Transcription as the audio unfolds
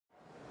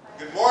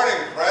Good morning,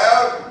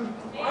 crowd. Good morning.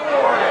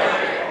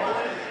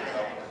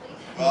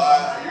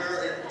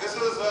 This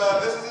is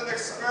an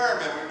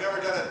experiment. We've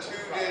never done a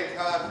two-day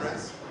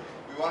conference.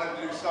 We wanted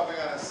to do something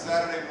on a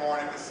Saturday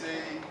morning to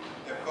see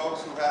if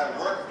folks who had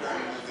work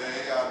during the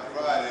day on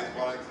Fridays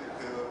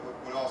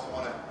would also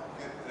want to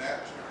get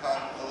a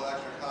little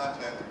extra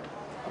content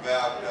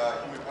about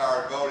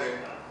human-powered voting.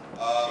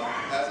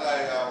 As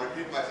I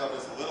repeat myself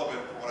just a little bit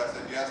from what I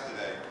said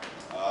yesterday,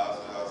 so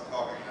I was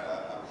talking.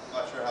 I'm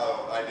not sure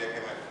how the idea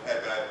came in my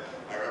head, but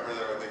I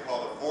remember what they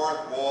call the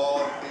fourth wall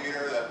in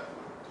theater, that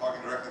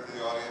talking directly to the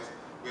audience.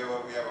 We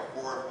have a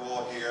fourth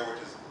wall here,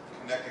 which is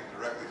connecting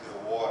directly to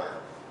the water,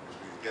 which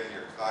means getting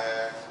your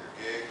kayaks, your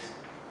gigs,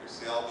 your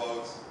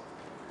sailboats,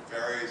 your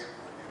ferries,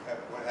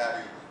 what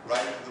have you,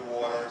 right into the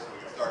water, so we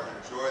can start to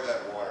enjoy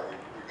that water.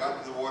 We got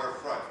to the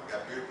waterfront. We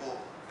got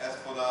beautiful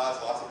esplanades,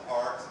 lots of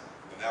parks,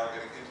 and now we're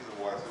getting into the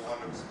water. So we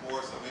wanted to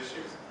explore some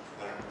issues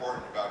that are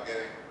important about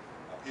getting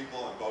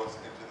people and boats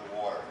into the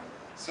water.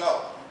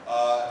 So,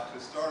 to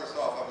start us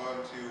off, I'm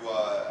going to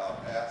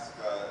ask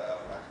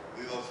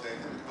Lilo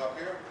Stanton to come up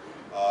here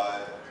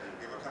and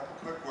give a couple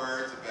quick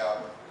words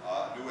about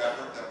a new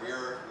effort that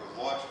was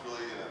launched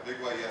really in a big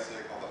way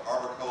yesterday called the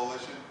Harbor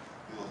Coalition.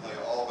 We will tell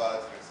you all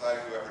about it. It's an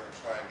exciting new effort to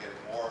try and get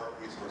more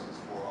resources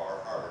for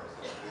our harbor.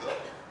 So,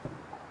 Lilo,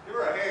 give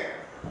her a hand.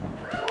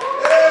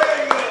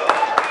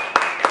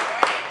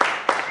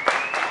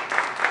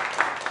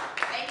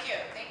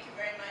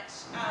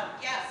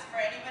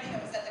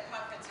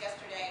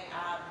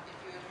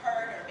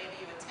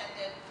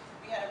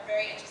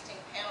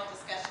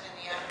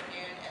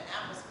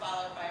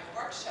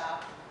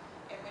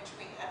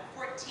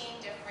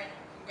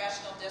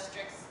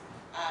 Districts,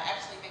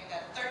 actually making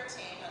that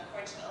 13.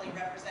 Unfortunately,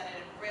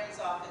 Representative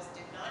Grimm's office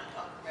did not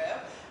come through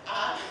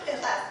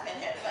last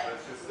minute, but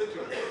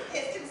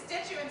his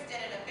constituents did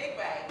in a big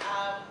way.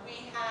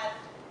 We had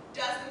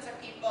dozens of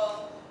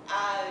people,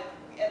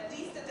 at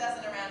least a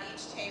dozen around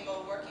each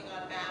table, working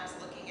on maps,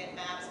 looking at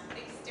maps,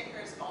 putting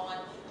stickers on,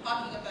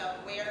 talking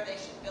about where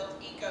they should build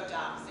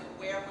eco-docks and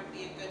where would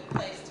be a good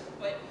place to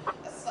put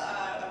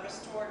a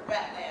restored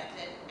wetland,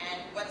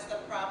 and what's the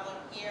problem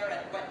here,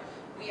 and what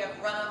we have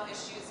runoff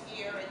issues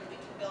here, and we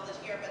can build it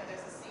here, but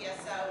there's a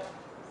CSO.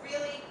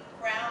 Really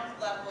ground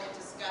level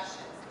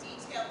discussions,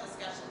 detailed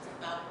discussions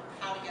about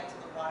how to get to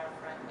the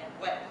waterfront and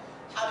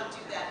how to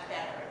do that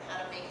better and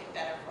how to make it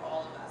better for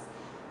all of us.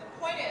 The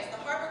point is,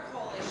 the Harbor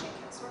Coalition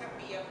can sort of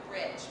be a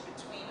bridge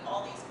between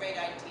all these great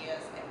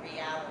ideas and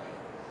reality.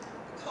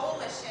 The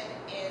coalition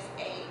is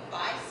a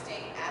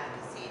bi-state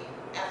advocacy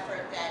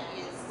effort that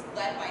is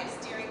led by a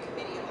steering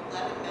committee of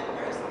 11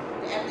 members.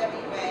 The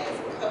MWA is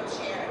a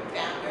co-chair and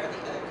founder. The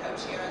other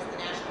co-chair is the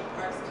National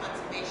Parks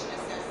Conservation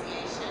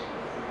Association.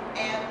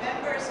 And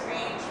members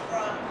range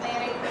from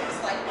planning groups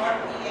like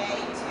RPA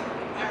to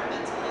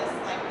environmentalists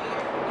like New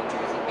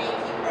Jersey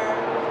Baykeeper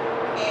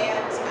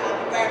and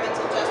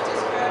environmental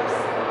justice groups.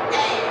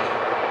 And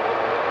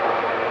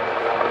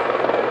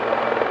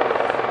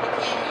you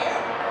can't hear.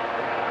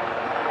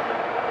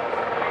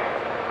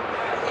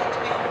 Hit the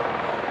man.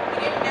 We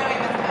didn't know he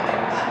was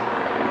coming, but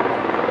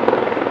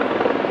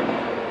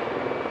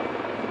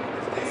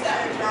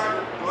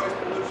Noise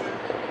pollution.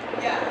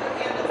 yeah, who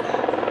handles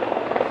that?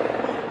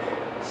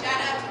 Shout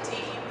out to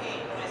TEP,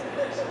 noise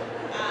pollution.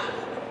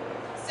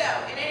 So,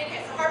 in any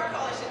case, the Harbor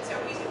Coalition, so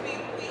we had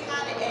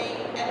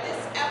and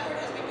this effort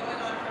has been going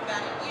on for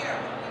about a year,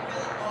 but we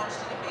really launched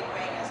in a big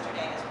way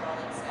yesterday, as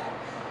Roland said.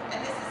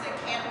 And this is a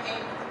campaign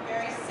with a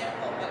very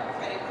simple but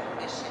critical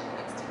mission.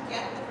 It's to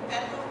get the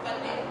federal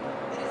funding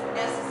that is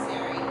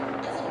necessary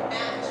as a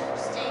match for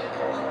state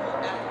and local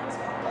efforts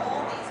for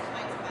all these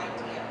kinds of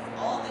ideas,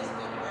 all this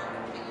good work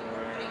that you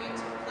were putting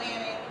into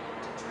planning,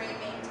 to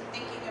dreaming, to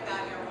thinking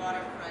about your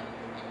waterfront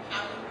and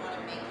how you want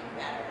to make it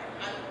better, and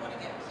how you want to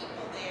get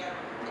people there,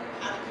 and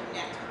how to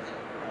connect with it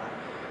more.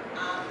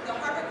 The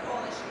Harbor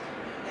Coalition can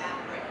be that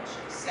bridge.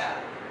 So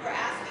we're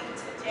asking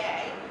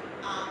today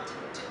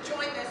to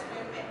join this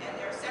movement, and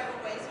there are several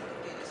ways you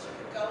can do this. You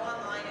can go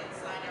online and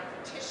sign our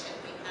petition.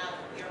 We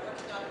are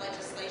working on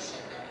legislation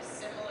that is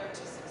similar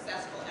to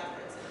successful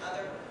efforts in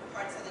other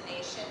parts of the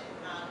nation.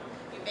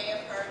 You may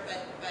have heard,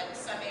 but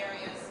some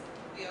areas,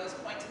 we always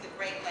point to the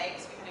Great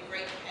Lakes. We had a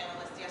great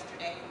panelist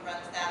yesterday who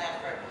runs that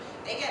effort.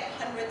 They get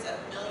hundreds of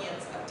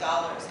millions of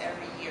dollars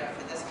every year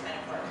for this kind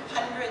of work.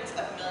 Hundreds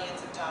of millions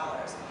of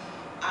dollars.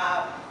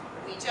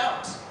 We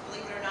don't.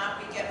 Believe it or not,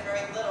 we get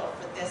very little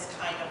for this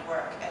kind of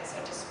work. And so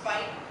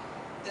despite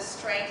the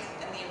strength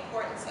and the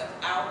importance of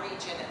our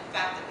region and the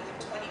fact that we have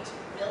 22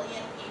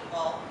 million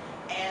people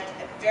and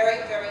a very,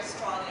 very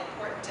strong and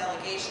important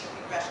delegation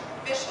of congressional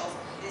officials,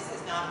 this has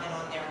not been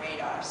on their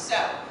radar. So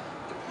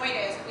the point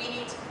is, we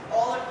need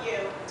all of you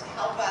to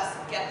help us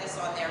get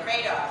this on their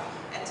radar.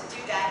 And to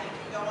do that, you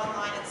can go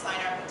online and sign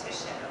our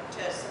petition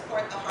to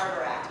support the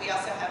Harbor Act. We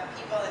also have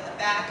people in the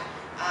back.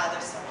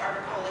 There's some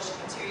Harbor Coalition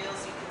materials.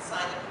 You can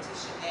sign the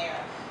petition there.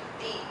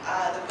 The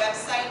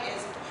website is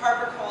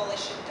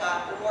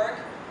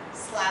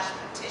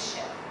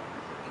harborcoalition.org/petition.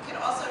 You can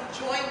also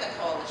join the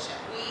coalition.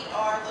 We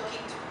are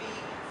looking to be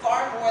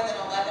far more than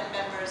 11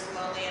 members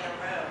lonely in a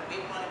room. We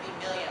want to be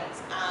millions.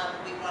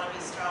 We want to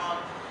be strong,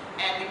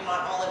 and we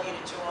want all of you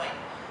to join.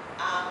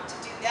 To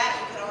do that,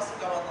 you can also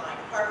go online,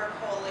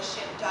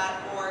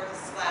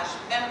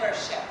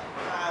 harborcoalition.org/membership.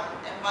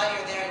 And while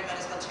you're there, you might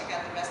as well check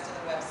out the rest of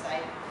the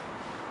website.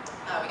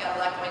 We got a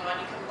lot going on.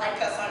 You can like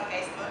us on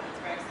Facebook.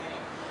 It's very exciting.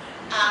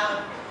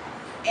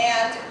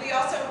 And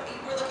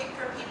we're looking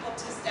for people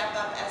to step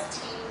up as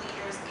team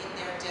leaders in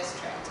their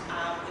district.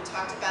 We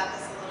talked about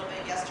this a little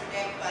bit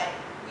yesterday, but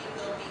we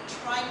will be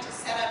trying to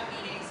set up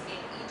meetings in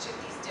each of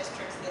these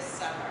districts this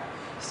summer.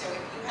 So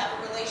if you have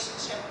a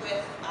relationship with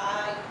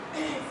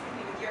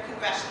your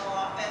congressional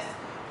office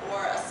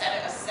or a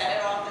Senate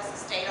office, a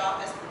state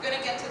office, we're going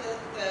to get to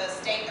the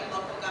state and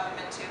local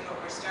government too,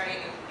 but we're starting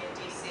in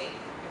DC.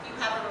 If you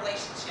have a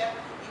relationship,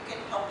 you can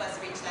help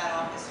us reach that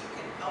office. You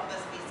can help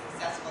us be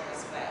successful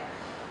this way.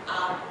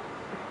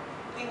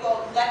 We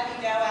will let you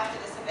know after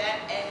this event,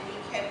 and we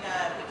can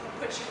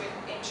put you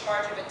in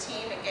charge of a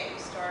team and get you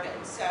started.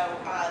 So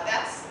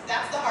that's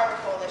the Harbor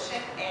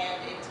Coalition,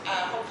 and it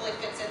hopefully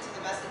fits into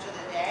the message of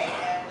the day.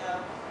 And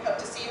we hope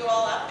to see you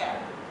all out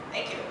there.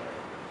 Thank you.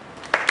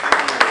 All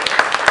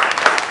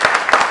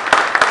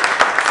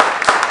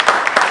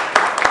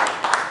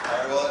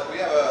right, well, we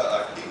have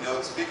a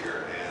keynote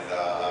speaker, and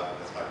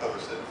it's my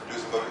privilege to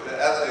introduce him. But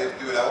as I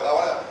do it, I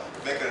want to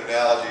make an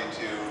analogy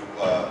to,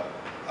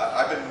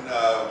 I've been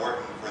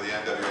working for the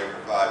NWA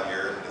for 5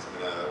 years, and it's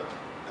been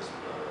just a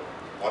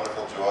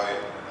wonderful joy and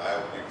an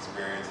eye-opening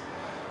experience.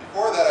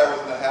 Before that, I was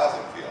in the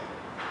housing field,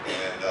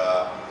 and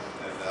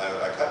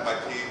I cut my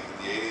teeth in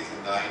the 80s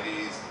and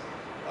 90s,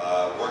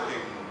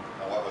 working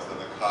on what was the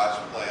Koch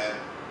plan.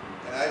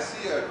 And I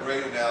see a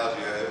great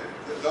analogy.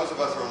 Those of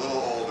us who are a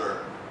little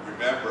older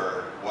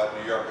remember what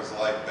New York was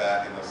like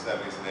back in the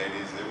 70s and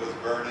 80s. It was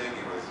burning,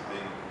 it was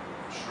being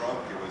shrunk,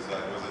 it was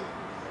a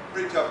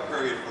pretty tough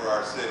period for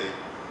our city.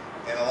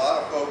 And a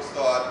lot of folks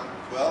thought,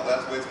 well,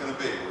 that's the way it's going to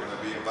be. We're going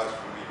to be a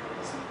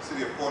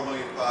city of 4.5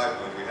 million.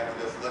 We have to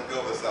just let go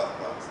of the South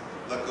Bronx,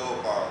 let go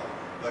of Harlem,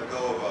 let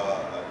go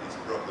of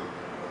East Brooklyn.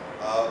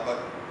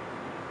 But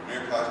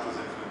Mayor Koch was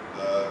infinite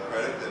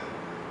credit, and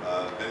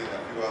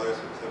a few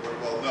others said,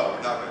 well, no,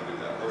 we're not going to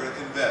do that. We're going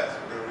to invest.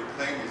 We're going to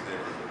reclaim these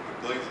neighborhoods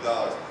with billions of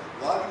dollars.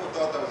 A lot of people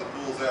thought that was a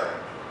fool's errand.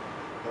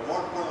 But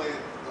more importantly,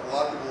 a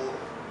lot of people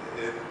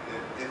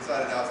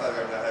inside and outside of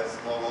government had a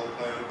small role to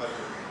play in it, but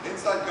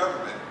inside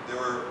government, there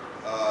were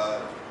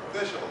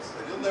officials,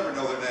 and you'll never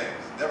know their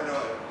names, never know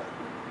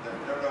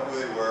who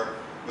they were,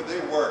 but they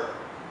worked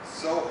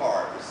so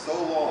hard for so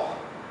long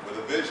with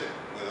a vision,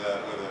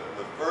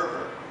 with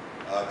fervor,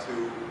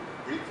 to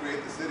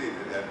recreate the city.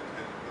 And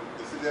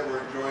the city that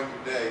we're enjoying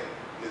today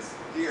is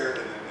here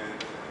in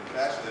the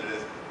fashion that it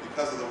is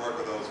because of the work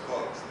of those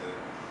folks. And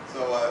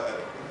so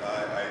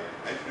I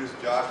introduced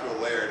Joshua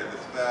Laird in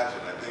this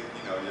fashion. I think,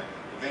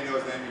 you may know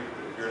his name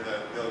if you're in the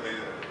other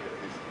meeting.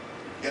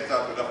 He gets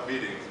out to enough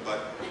meetings, but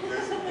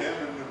there's him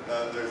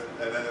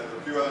and then a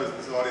few others in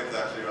this audience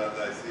actually that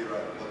I see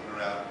looking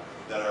around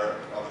that are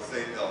on the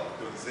same ilk,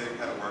 doing the same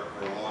kind of work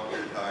for a long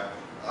period of time.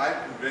 I'm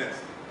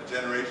convinced a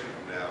generation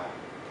from now,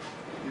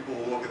 people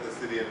will look at the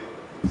city and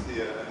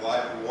see a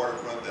enlivened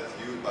waterfront that's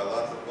used by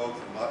lots of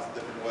folks in lots of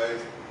different ways,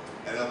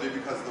 and it'll be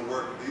because of the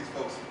work these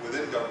folks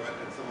within government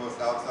and some of us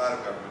outside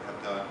of government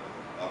have done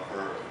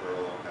for a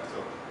long time. So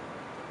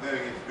let me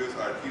introduce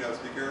our keynote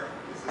speaker,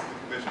 the Assistant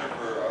Commissioner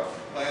for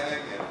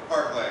Planning and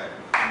Parkland,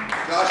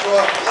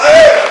 Joshua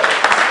Laird.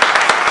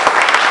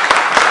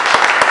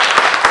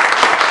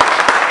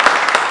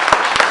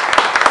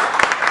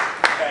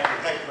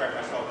 Thank you very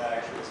much. Well, that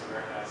actually was a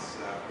very nice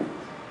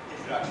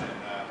introduction.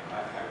 I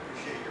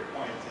appreciate your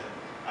point. And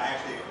I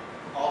actually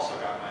also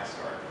got my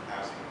start in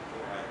housing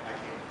before I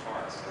came to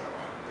Torrance, so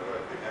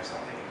we have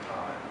something in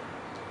common.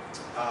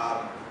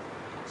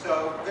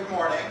 So, good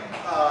morning.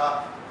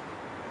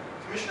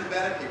 Commissioner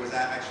Benepy was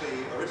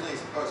actually originally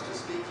supposed to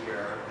speak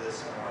here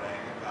this morning,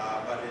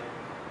 but it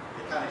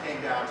kind of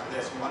came down to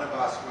this. One of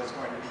us was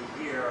going to be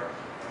here,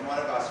 and one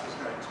of us was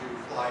going to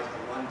fly to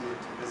London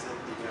to visit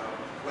the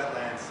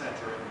Wetlands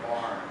Center in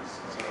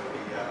Barnes. So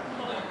we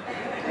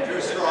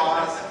drew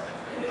straws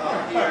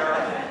here.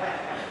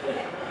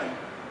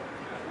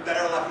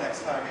 Better luck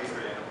next time,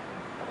 Adrian.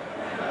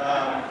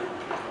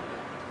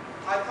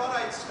 I thought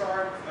I'd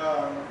start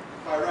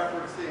by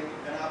referencing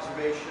an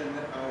observation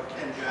of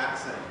Ken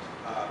Jackson,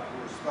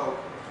 who spoke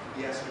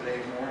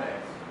yesterday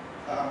morning.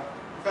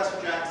 Professor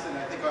Jackson,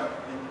 I think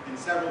in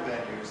several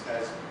venues,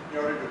 has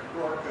noted a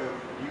quirk of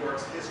New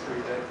York's history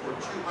that for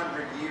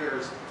 200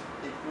 years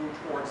it grew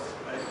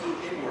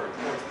inward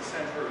towards the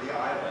center of the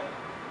island.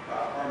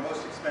 Our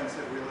most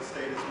expensive real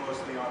estate is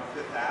mostly on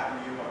Fifth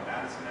Avenue, on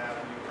Madison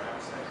Avenue, around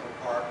Central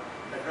Park,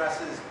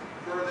 addresses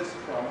furthest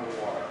from the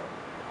water.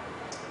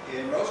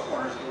 In most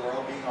corners of the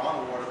world, being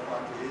on the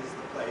waterfront is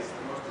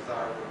the most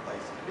desirable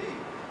place to be.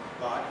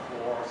 But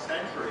for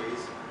centuries,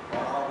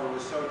 our harbor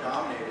was so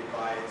dominated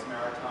by its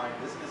maritime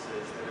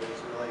businesses that it was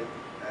really,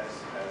 as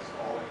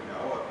all of you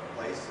know, a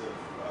place of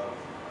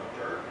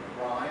dirt and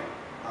grime,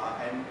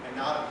 and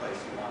not a place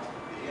you wanted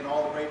to be. And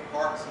all the great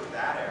parks of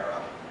that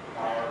era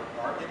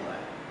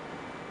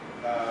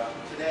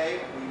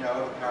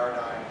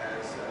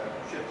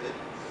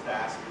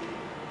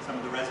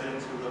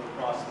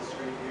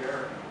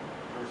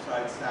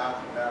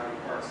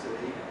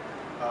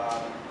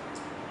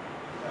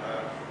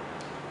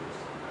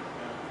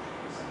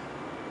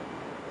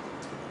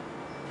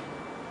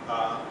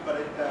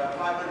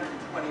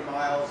 20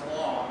 miles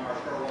long, our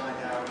shoreline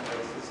now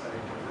embraces a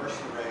diverse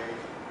array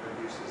of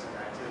uses and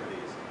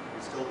activities.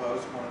 We still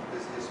boast one of the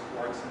busiest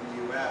ports in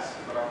the U.S.,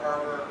 but our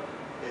harbor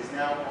is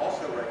now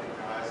also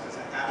recognized as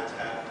a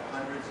habitat for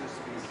hundreds of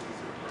species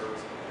of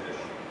birds and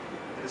fish.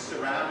 It is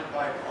surrounded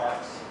by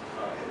parks.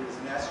 It is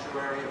an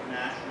estuary of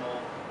national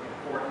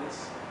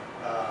importance.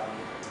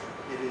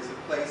 It is a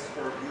place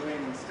for viewing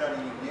and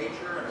studying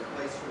nature and a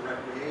place for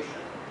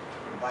recreation,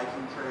 from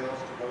biking trails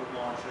to boat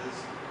launches.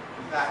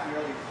 In fact,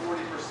 nearly 40%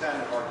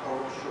 of our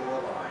total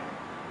shoreline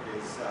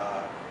is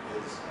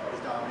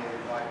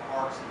dominated by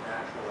parks and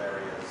natural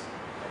areas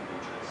and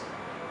beaches.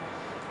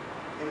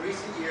 In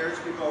recent years,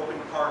 we've opened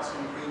parks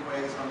and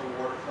greenways on the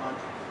waterfront,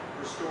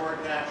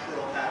 restored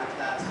natural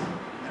habitats,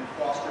 and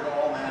fostered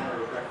all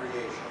manner of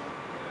recreation.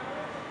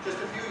 Just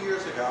a few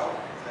years ago,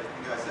 as I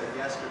think I said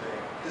yesterday,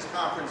 this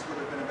conference would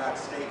have been about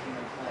staking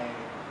a claim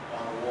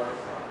on the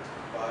waterfront,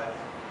 but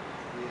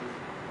we've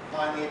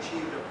finally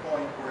achieved a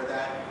point where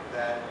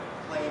that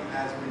claim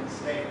has been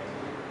staked.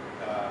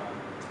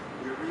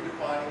 We're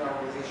redefining our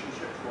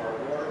relationship to our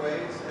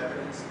waterways,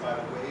 evidenced by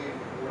the wave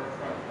of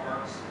waterfront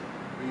parks,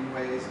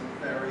 greenways and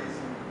ferries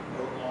and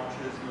boat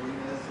launches,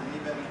 marinas,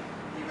 and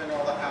even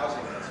all the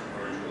housing that's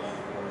emerged along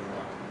the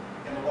waterfront.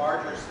 In a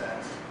larger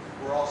sense,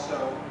 we're also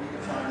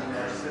redefining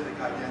our civic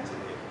identity.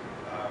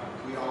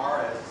 We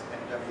are, as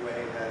NWA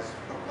has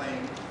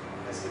proclaimed,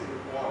 a city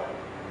of water.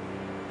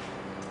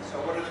 So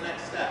what are the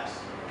next steps?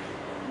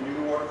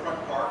 New waterfront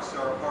parks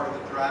are a part of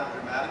the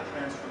dramatic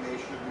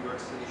transformation of New York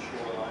City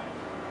shoreline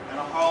and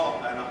a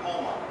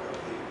hallmark of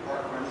the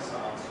park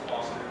renaissance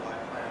fostered by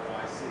Plan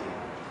YC.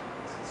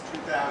 Since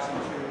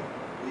 2002,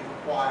 we've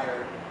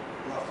acquired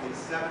roughly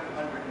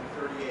 730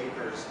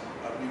 acres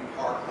of new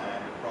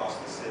parkland across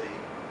the city.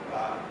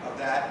 Of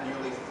that,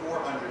 nearly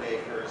 400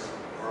 acres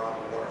are on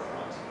the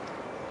waterfront.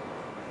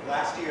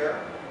 Last year,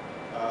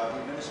 the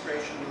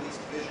administration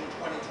released Vision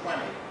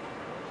 2020,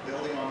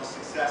 building on the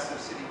success of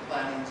City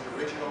Planning's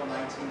original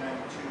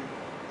 1992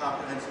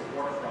 Comprehensive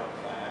Waterfront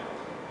Plan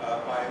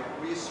by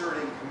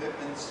reasserting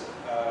commitments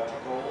to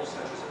goals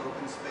such as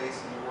open space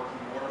and the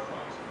working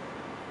waterfront.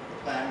 The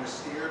plan was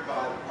steered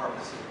by the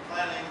Department of City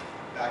Planning,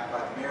 backed by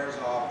the Mayor's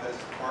Office,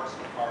 the Parks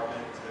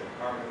Department, the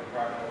Department of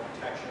Environmental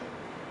Protection,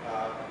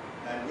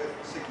 and with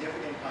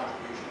significant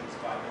contributions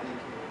by many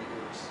community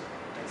groups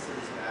and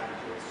citizen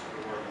advocates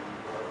for the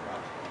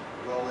waterfront.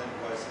 Roland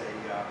was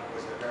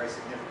a very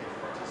significant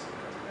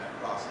participant in that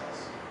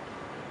process.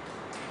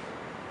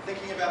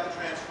 Thinking about the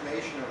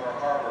transformation of our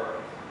harbor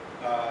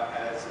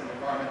as an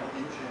environmental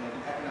engine and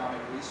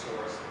economic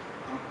resource,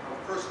 I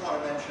first want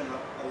to mention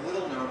a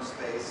little-known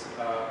space,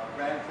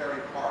 Grand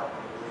Ferry Park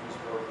on the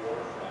Williamsburg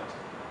waterfront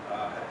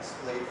at the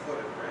splayed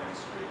foot of Grand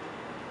Street.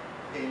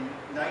 In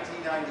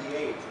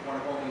 1998, one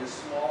of only a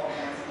small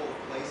handful of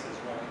places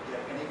one could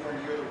get anywhere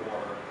near the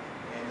water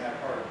in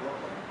that part of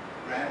Brooklyn,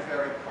 Grand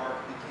Ferry Park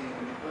became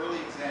an early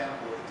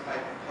example of the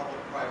type of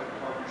public-private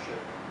partnership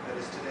that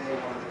is today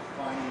one of the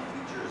defining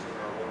features of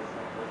our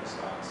waterfront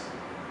renaissance.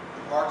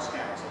 The Parks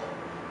Council,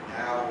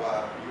 now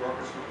New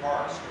Yorkers for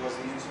Parks, was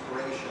the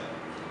inspiration.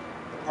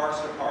 The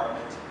Parks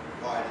Department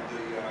provided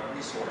the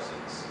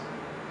resources.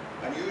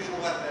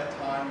 Unusual at that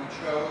time, we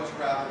chose,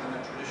 rather than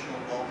a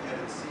traditional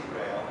bulkheaded sea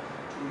rail,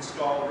 to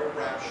install a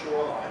riprap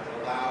shoreline that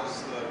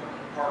allows the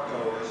park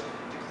goers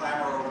to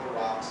clamber over the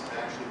rocks and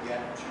actually get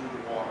to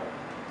the water.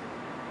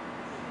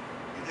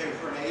 I think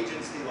for an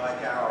agency like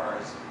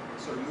ours,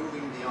 sort of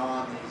moving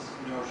beyond these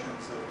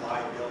notions of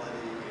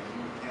liability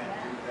and you can't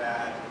do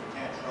that, and you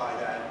can't try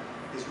that,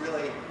 is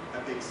really a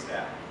big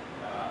step.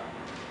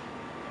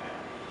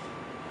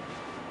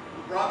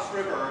 The Bronx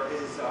River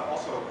is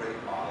also a great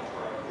model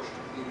for our push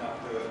to clean up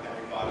and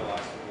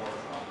revitalize the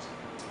waterfront.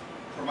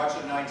 For much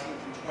of the 19th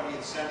and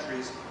 20th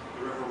centuries,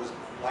 the river was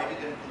blighted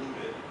and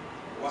polluted.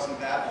 It wasn't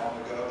that long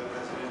ago that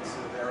residents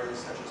of areas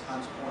such as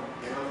Hunts Point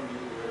barely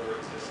knew the river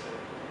existed.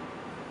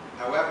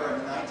 However, in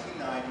the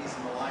 1990s,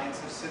 an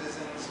alliance of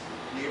citizens,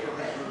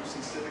 neighborhood groups,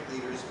 and civic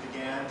leaders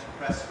began to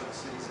press for the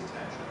city's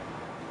attention.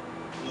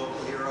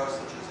 Local heroes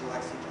such as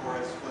Alexi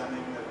Torres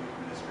Fleming of Youth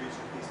Ministries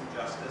for Peace and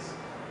Justice,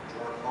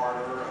 George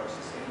Carter of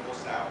Sustainable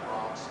South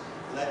Bronx,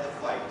 led the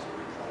fight to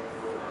reclaim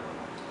the river.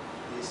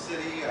 The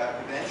city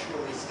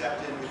eventually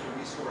stepped in with the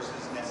resources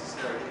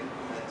necessary to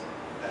implement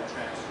that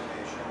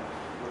transformation,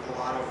 with a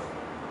lot of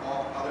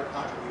other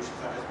contributions,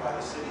 not just by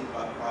the city,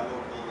 but by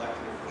local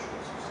elected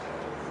officials who stepped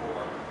in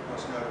before,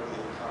 most notably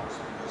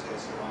Congressman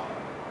Jose Serrano.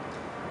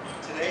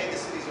 Today, the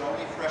city's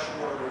only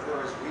freshwater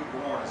river is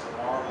reborn as a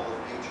marvel of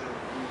nature and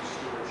community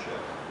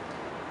stewardship.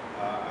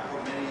 I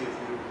hope many of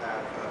you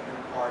have been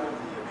a part of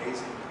the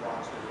amazing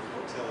Bronx River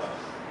flotilla.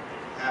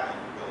 If you haven't,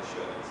 you really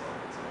should. It's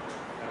an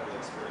incredible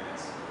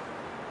experience.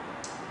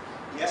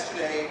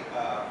 Yesterday,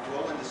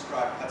 Roland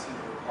described Hudson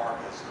River Park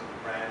as sort of the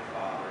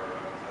grandfather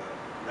of the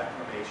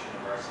reclamation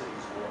of our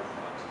city's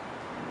waterfront.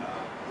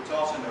 What's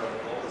also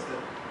notable is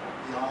that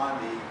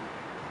beyond the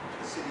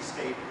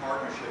city-state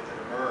partnership that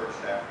emerged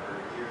after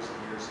years and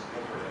years of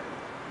bickering,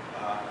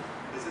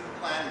 is that the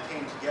plan that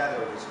came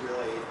together was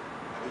really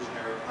a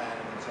visionary plan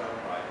in its own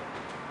right.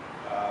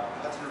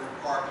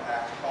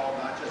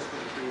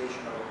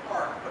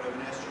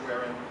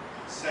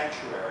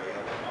 sanctuary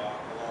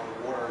along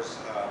the waters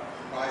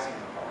comprising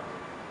the park.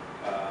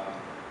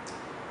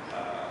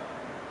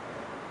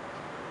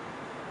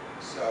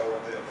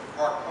 So the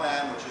park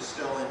plan, which is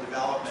still in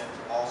development,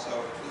 also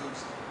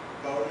includes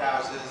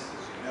boathouses,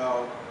 as you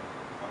know,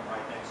 one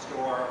right next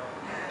door,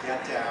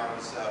 get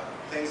downs,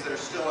 things that are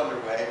still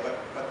underway,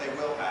 but they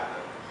will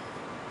happen.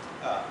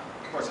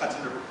 Of course,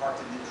 Hudson River Park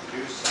didn't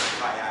introduce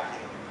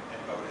kayaking and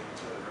boating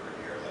to the river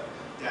here.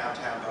 The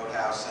downtown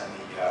boathouse and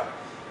the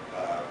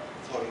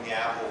floating the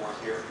apple were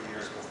here for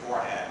years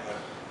beforehand. But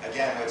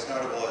again, what's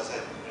notable is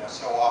that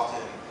so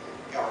often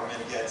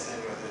government gets in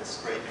with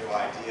its great new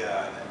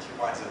idea and then she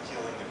winds up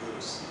killing the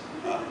goose.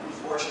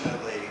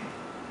 Fortunately,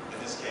 in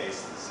this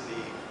case, the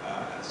city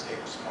and the state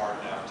were smart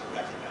enough to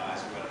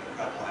recognize what an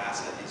incredible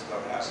asset these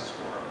boathouses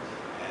were.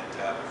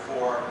 And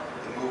before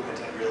the movement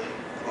had really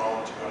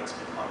grown to what it's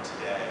become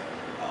today,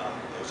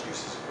 those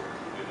uses were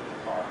included in the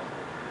park.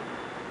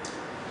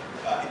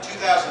 In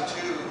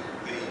 2002,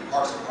 the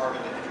Parks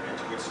Department entered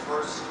into its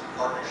first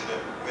partnership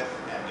with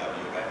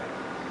NWA,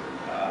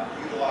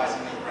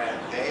 utilizing the grant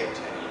they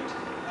obtained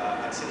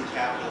and city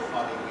capital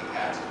funding we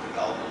had to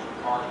develop a new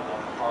park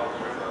along the Harlem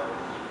River.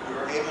 We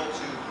were able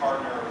to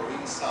partner a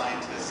marine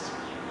scientist,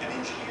 an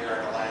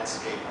engineer, and a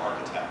landscape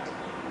architect,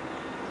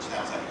 which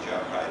sounds like a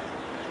joke, right?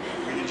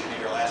 A marine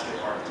engineer, a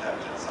landscape architect,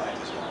 and a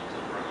scientist wanted to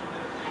work.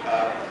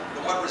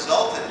 But what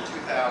resulted in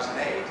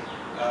 2008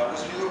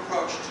 was a new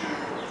approach to,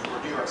 for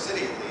New York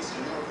City at least,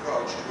 a new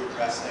approach to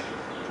addressing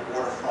the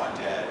waterfront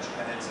edge.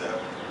 And it's a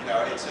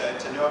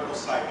notable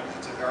site because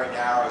it's a very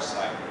narrow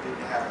site. We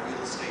didn't have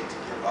real estate to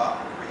give up,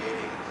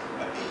 creating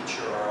a beach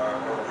or a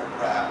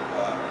riprap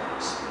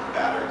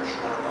battered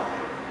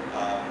shoreline.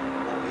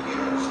 What we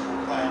used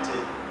were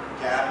planted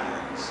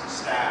gabions,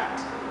 stacked,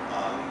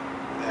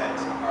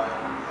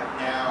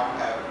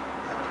 that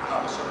have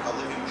become a sort of a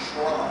living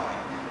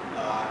shoreline,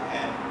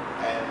 and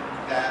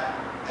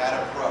that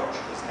approach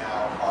is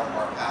now part of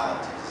our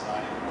palette to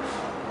designing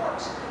waterfront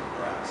parks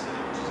around the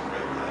city, which is a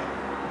great thing.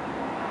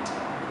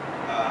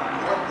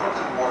 North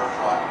Brooklyn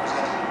waterfront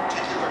presented a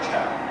particular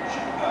challenge,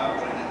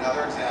 but in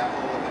another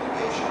example of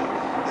innovation,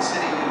 the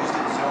city used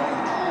its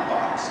zoning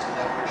toolbox to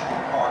leverage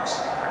new parks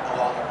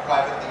along a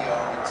privately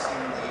owned and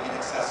seemingly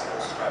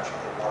inaccessible stretch of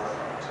the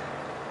waterfront.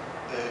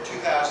 The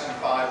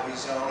 2005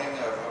 rezoning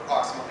of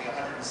approximately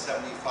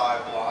 175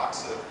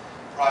 blocks of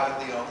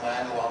privately owned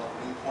land along the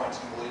Greenpoint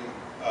and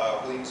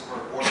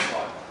Williamsburg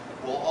waterfront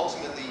will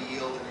ultimately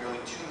yield a nearly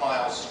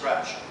 2-mile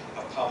stretch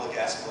of public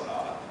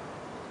esplanade.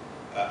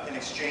 In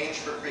exchange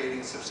for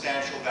creating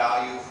substantial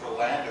value for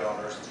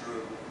landowners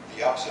through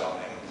the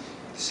upzoning,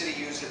 the city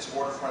used its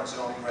waterfront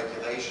zoning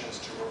regulations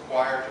to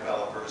require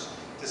developers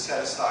to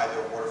set aside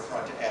their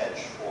waterfront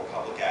edge for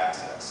public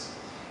access.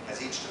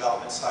 As each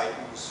development site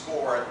moves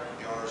forward,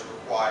 the owner is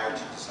required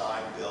to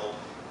design, build,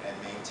 and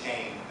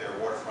maintain their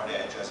waterfront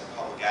edge as a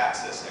public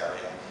access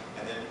area.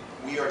 And then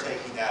we are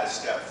taking that a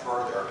step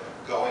further,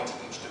 going to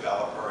each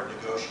developer and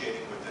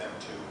negotiating with them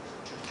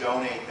to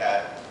donate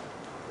that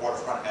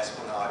waterfront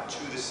esplanade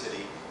to the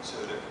city so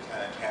that it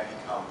can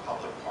become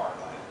public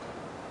parkland.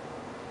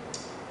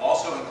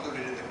 Also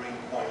included in the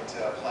Greenpoint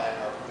plan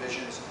are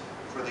provisions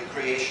for the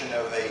creation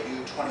of a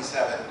new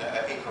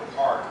 27-acre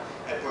park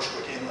at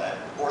Bushwick Inlet,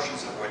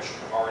 portions of which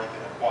have already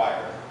been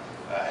acquired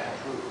and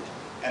improved,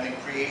 and then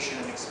creation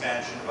and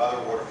expansion of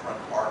other waterfront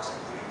parks,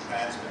 including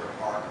Transmitter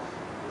Park,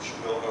 which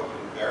will open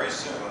very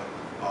soon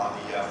on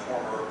the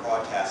former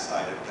broadcast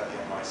site of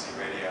WNYC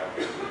Radio.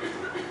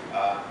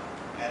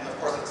 And of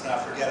course, let's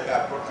not forget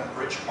about Brooklyn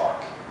Bridge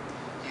Park.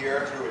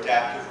 Here, through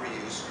adaptive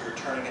reuse, we're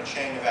turning a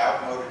chain of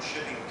outmoded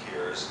shipping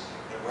piers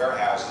and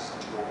warehouses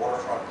into a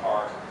waterfront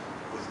park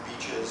with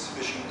beaches,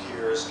 fishing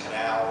piers,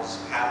 canals,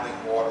 paddling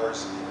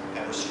waters,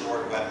 and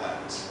restored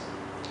wetlands.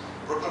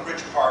 Brooklyn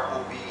Bridge Park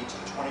will be to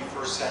the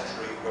 21st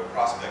century what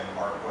Prospect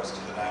Park was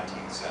to the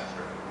 19th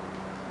century.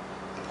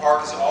 The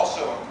park is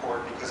also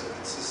important because of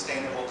its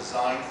sustainable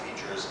design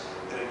features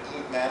that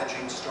include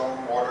managing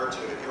stormwater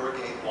to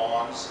irrigate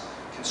lawns,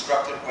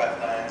 constructed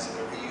wetlands, and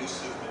the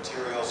reuse of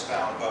materials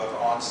found both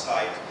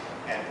on-site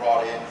and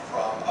brought in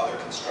from other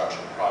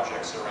construction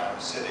projects around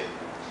the city.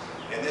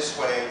 In this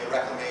way, the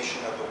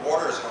reclamation of the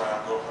waters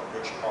around Brooklyn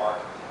Bridge Park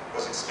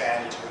was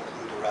expanded to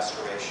include the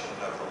restoration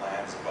of the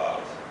lands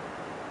above.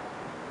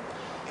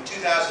 In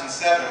 2007,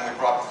 we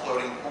brought the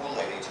floating pool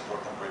lady to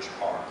Brooklyn Bridge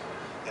Park.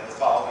 Then the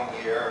following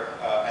year,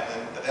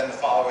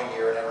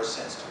 and ever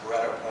since to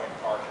Barretto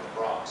Point Park in the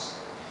Bronx.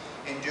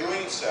 In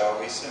doing so,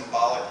 we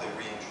symbolically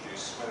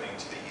reintroduced swimming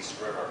to the East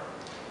River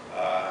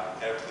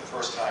for the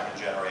first time in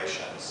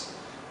generations.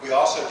 We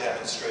also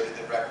demonstrated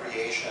that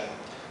recreation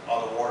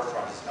on the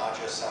waterfront is not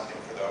just something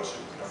for those who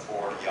can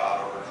afford a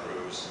yacht or a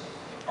cruise.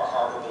 Our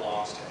harbor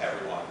belongs to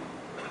everyone.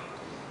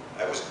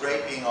 It was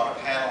great being on a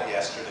panel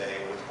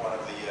yesterday with one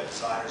of the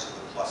designers of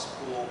the Plus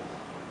Pool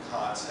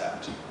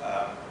concept.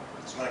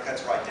 So when it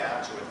cuts right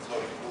down to it, the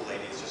floating pool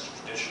lady is just a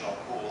traditional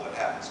pool that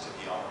happens to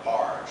be on a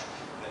barge.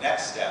 The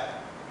next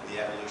step in the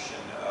evolution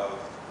of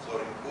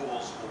floating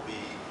pools will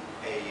be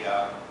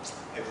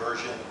a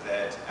version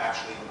that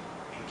actually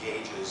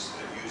engages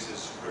and uses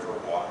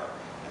river water.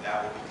 And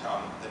that will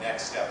become the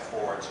next step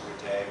forward to a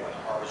day when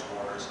the harbor's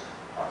waters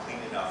are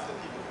clean enough that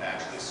people can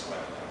actually swim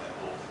in them. And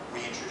we'll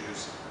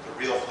reintroduce the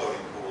real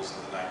floating pools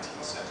of the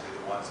 19th century,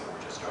 the ones that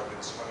were just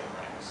open swimming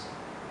rings.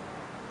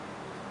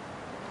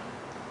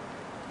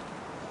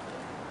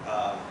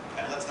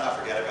 And let's not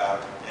forget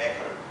about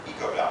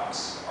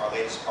EcoDocs, our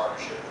latest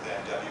partnership with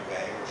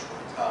NWA, which will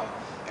become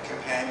a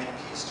companion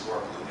piece to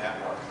our Blue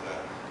Network, the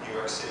New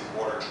York City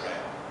Water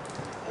Trail.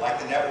 Like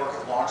the network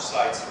of launch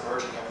sites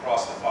emerging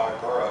across the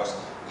 5 boroughs,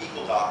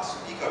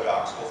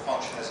 EcoDocs will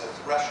function as a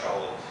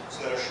threshold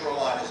so that a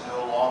shoreline is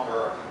no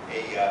longer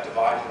a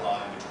dividing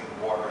line between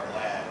water and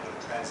land, but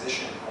a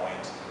transition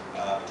point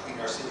between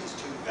our city's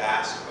 2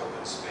 vast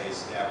open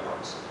space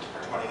networks,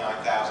 our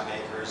 29,000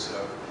 acres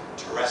of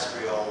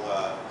terrestrial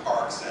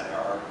parks and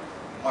our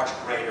much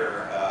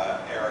greater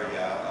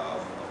area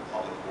of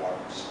public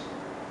waters.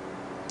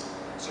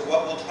 So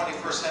what will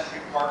 21st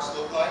century parks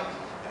look like,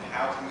 and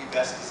how can we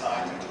best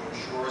design them to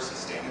ensure a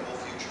sustainable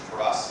future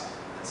for us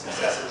and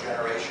successive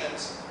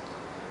generations?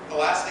 The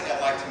last thing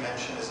I'd like to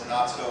mention is a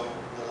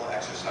not-so-little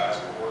exercise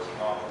we're working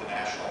on with the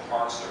National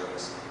Park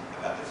Service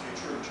about the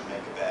future of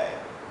Jamaica Bay.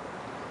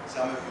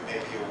 Some of you may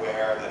be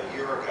aware that a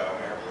year ago,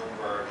 Mayor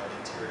Bloomberg and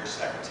Interior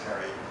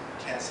Secretary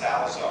Ken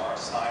Salazar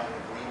signed an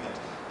agreement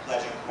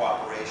pledging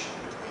cooperation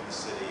between the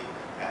city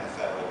and the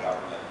federal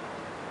government.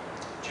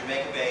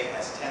 Jamaica Bay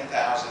has 10,000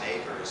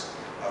 acres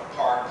of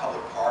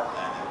public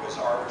parkland that was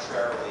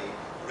arbitrarily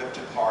ripped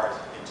apart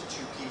into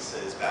 2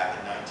 pieces back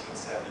in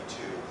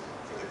 1972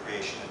 for the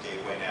creation of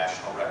Gateway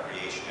National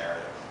Recreation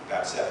Area,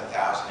 about 7,000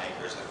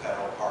 acres of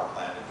federal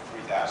parkland and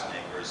 3,000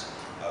 acres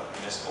of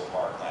municipal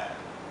parkland.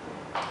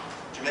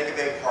 Jamaica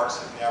Bay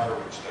parks have never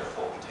reached their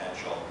full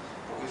potential,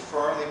 but we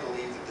firmly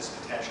believe that this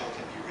potential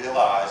can be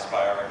realized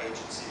by our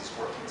agencies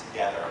working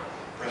together,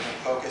 bringing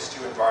focus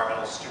to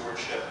environmental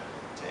stewardship,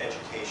 to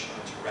education,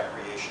 and to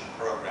recreation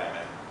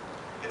programming.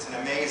 It's an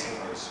amazing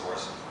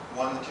resource,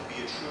 one that can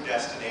be a true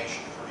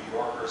destination for New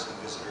Yorkers and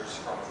visitors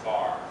from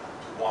afar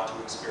who want to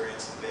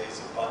experience the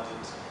bay's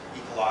abundant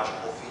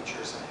ecological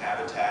features and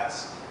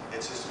habitats,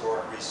 its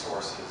historic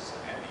resources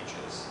and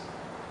beaches.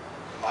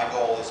 My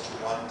goal is to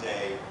one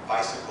day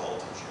bicycle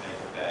to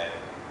Jamaica Bay,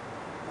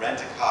 rent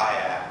a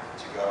kayak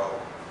to go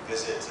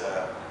visit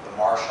the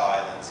Marsh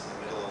Islands in the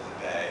middle of the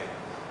bay,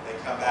 then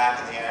come back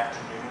in the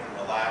afternoon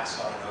and relax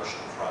on an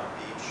oceanfront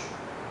beach,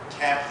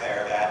 camp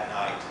there that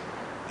night,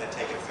 then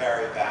take a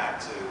ferry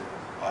back to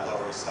my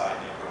Lower East Side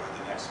neighborhood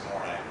the next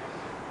morning.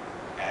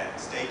 And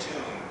stay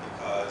tuned,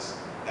 because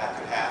that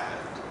could happen.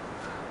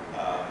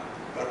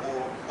 But it will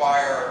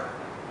require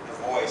the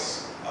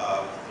voice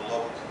of the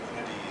local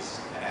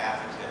communities and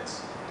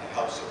advocates to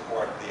help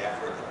support the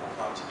effort that will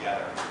come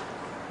together.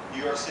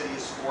 New York City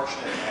is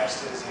fortunate to have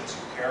citizens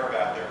who care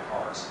about their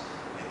parks,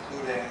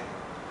 including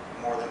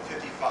more than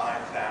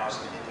 55,000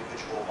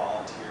 individual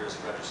volunteers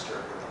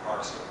registered with the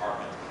Parks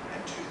Department and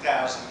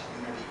 2,000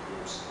 community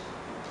groups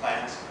who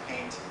plan to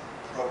paint,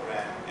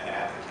 program, and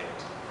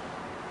advocate.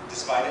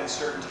 Despite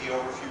uncertainty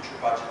over future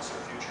budgets or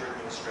future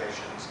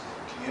administrations,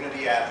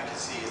 community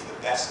advocacy is the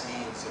best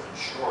means of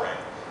ensuring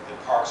that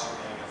parks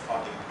remain a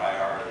funding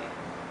priority.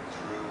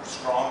 Through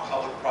strong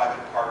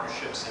public-private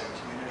partnerships and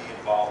community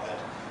involvement,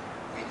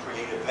 we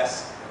create a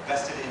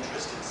vested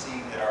interest in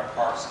seeing that our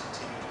parks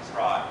continue to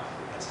thrive.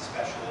 That's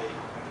especially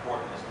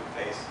important as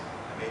we face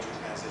a major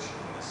transition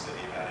in this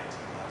city about 18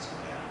 months from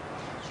now.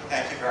 So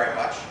thank you very much.